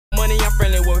money, I'm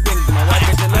friendly with business. My wife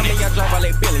bitch love me, I drive all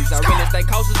they Billies. I really stay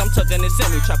cautious, I'm tucking and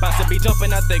semi. Trap out to be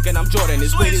jumping, I thinking I'm Jordan.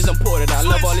 This weed is imported, I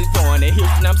love all these foreign. In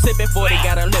Houston, I'm sipping 40,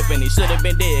 got a lip and he should've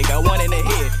been dead. Got one in the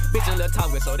head, bitch a little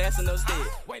talking, so that's enough stead.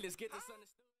 Wait, let's get this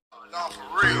understood.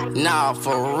 Nah,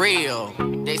 for real.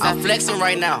 I'm flexing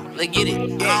right now. Let's get it.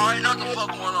 No, ain't nothing fuck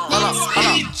going on. Hold on.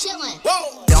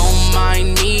 Chillin'. Don't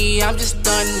mind me, I'm just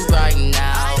done right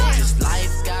now. Just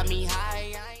life got me high.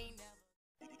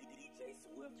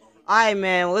 Alright,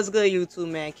 man, what's good, YouTube,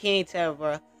 man? King Tell,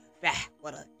 bro.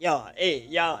 What up, y'all? Hey,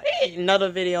 another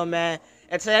video, man.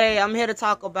 And today I'm here to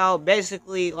talk about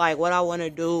basically like what I want to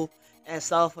do and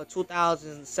stuff for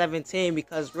 2017,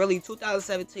 because really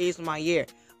 2017 is my year.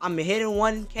 I'm hitting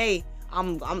 1K.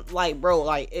 I'm like, bro,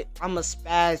 like I'm a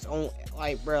spaz on,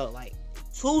 like, bro, like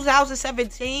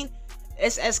 2017.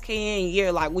 It's SKN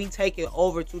year. Like, we taking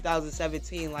over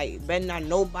 2017. Like, better not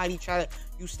nobody try to.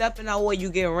 You stepping out way, you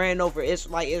getting ran over. It's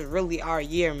like, it's really our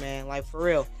year, man. Like, for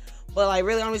real. But like,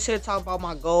 really, I'm just here to talk about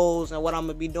my goals and what I'm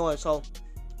gonna be doing. So,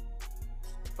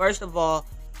 first of all,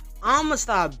 I'm gonna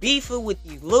start beefing with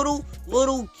you little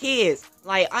kids.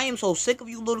 Like, I am so sick of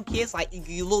you little kids. Like,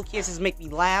 you little kids just make me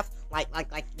laugh. Like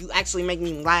you actually make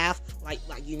me laugh. Like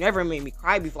you never made me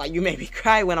cry before. Like, you made me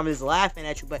cry when I'm just laughing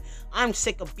at you. But I'm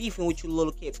sick of beefing with you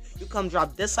little kids. You come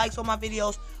drop dislikes on my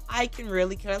videos, I can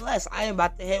really care less. I am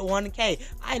about to hit 1K.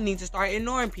 I need to start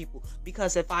ignoring people,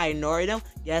 because if I ignore them,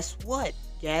 guess what?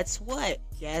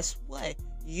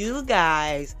 You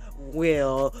guys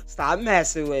will stop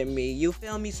messing with me. You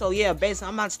feel me? So yeah, basically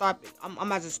I'm about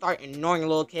to start ignoring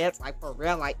little kids. Like, for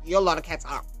real. Like, your little cats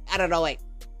are out of the way.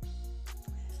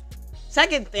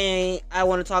 Second thing I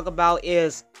want to talk about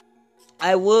is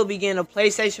I will be getting a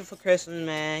PlayStation for Christmas,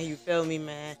 man. You feel me,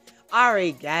 man? I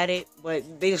already got it,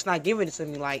 but they just not giving it to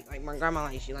me. Like my grandma,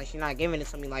 she not giving it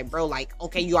to me. Like, bro, like,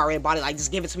 okay, you already bought it. Like,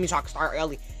 just give it to me so I can start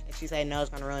early. And she said no, it's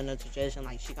gonna run into tradition.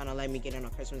 Like, she gonna let me get in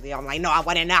on Christmas Day. I'm like, no, I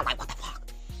want it now. Like, what the fuck?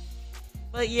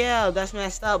 But yeah, that's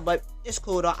messed up. But it's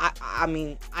cool though. I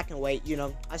mean, I can wait. You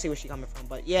know, I see where she coming from.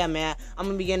 But yeah, man, I'm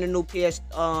gonna be getting a new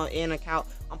PSN account.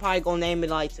 I'm probably gonna name it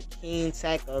like to King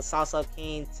Tech or Salsa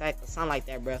King Tech or something like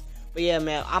that, bro. But yeah,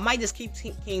 man, I might just keep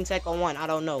King Tech on one. I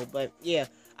don't know. But yeah,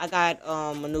 I got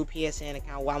a new PSN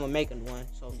account. Well, I'm making one.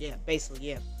 So yeah, basically,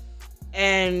 yeah.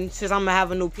 And since I'm gonna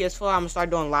have a new PS4, I'm gonna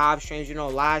start doing live streams. You know,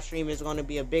 live stream is gonna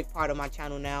be a big part of my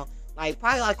channel now. Like,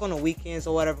 probably like on the weekends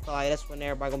or whatever, cause like that's when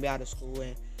everybody gonna be out of school,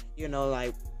 and you know,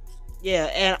 like, yeah.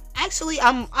 And actually,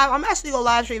 I'm actually gonna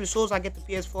live stream as soon as I get the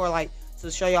PS4, like, to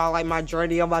show y'all like my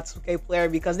journey on my 2K player,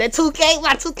 because that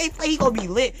my 2K player, he gonna be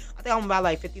lit. I think I'm about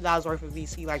like $50 worth of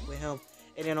VC, like, with him,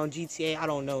 and then on GTA, I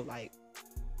don't know, like,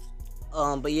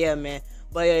 but yeah, man.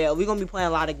 But yeah, we gonna be playing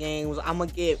a lot of games.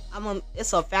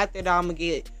 It's a fact that I'm gonna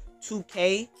get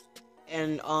 2K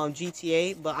and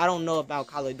GTA, but I don't know about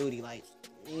Call of Duty. Like,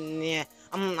 yeah,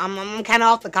 I'm kind of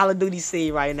off the Call of Duty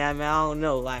scene right now, man. I don't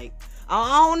know, like,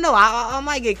 I don't know. I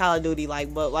might get Call of Duty,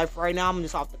 like, but like for right now, I'm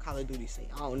just off the Call of Duty scene.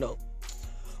 I don't know.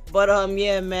 But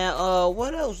yeah, man.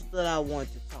 What else did I want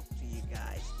to talk to you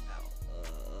guys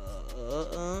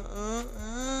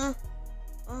about?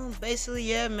 Basically,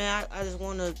 yeah, man. I just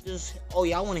wanna oh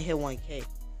yeah, I wanna hit 1K.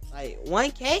 Like,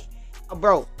 1K,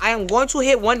 bro. I want to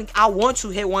hit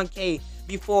 1K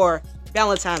before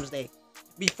Valentine's Day.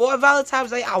 Before Valentine's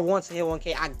Day, I want to hit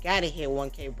 1K. I gotta hit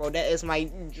 1K, bro. That is my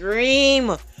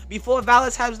dream. Before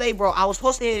Valentine's Day, bro. I was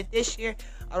supposed to hit it this year.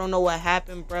 I don't know what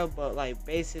happened, bro. But like,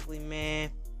 basically, man,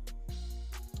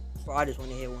 bro, I just want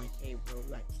to hit 1K, bro.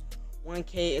 Like,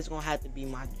 1K is gonna have to be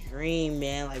my dream,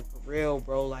 man. Like, for real,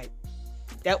 bro. Like,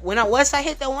 that once I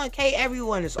hit that 1K,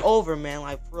 everyone is over, man.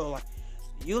 Like, for real. Like,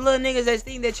 you little niggas that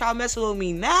think that y'all messing with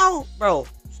me now, bro,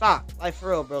 stop. Like, for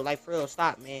real, bro. Like, for real,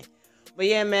 stop, man. But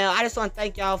yeah, man, I just want to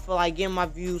thank y'all for like getting my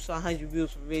views to 100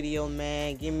 views per video,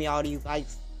 man. Give me all these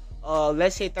likes.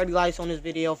 Let's hit 30 likes on this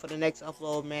video for the next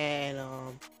upload, man.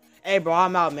 Hey, bro,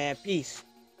 I'm out, man. Peace.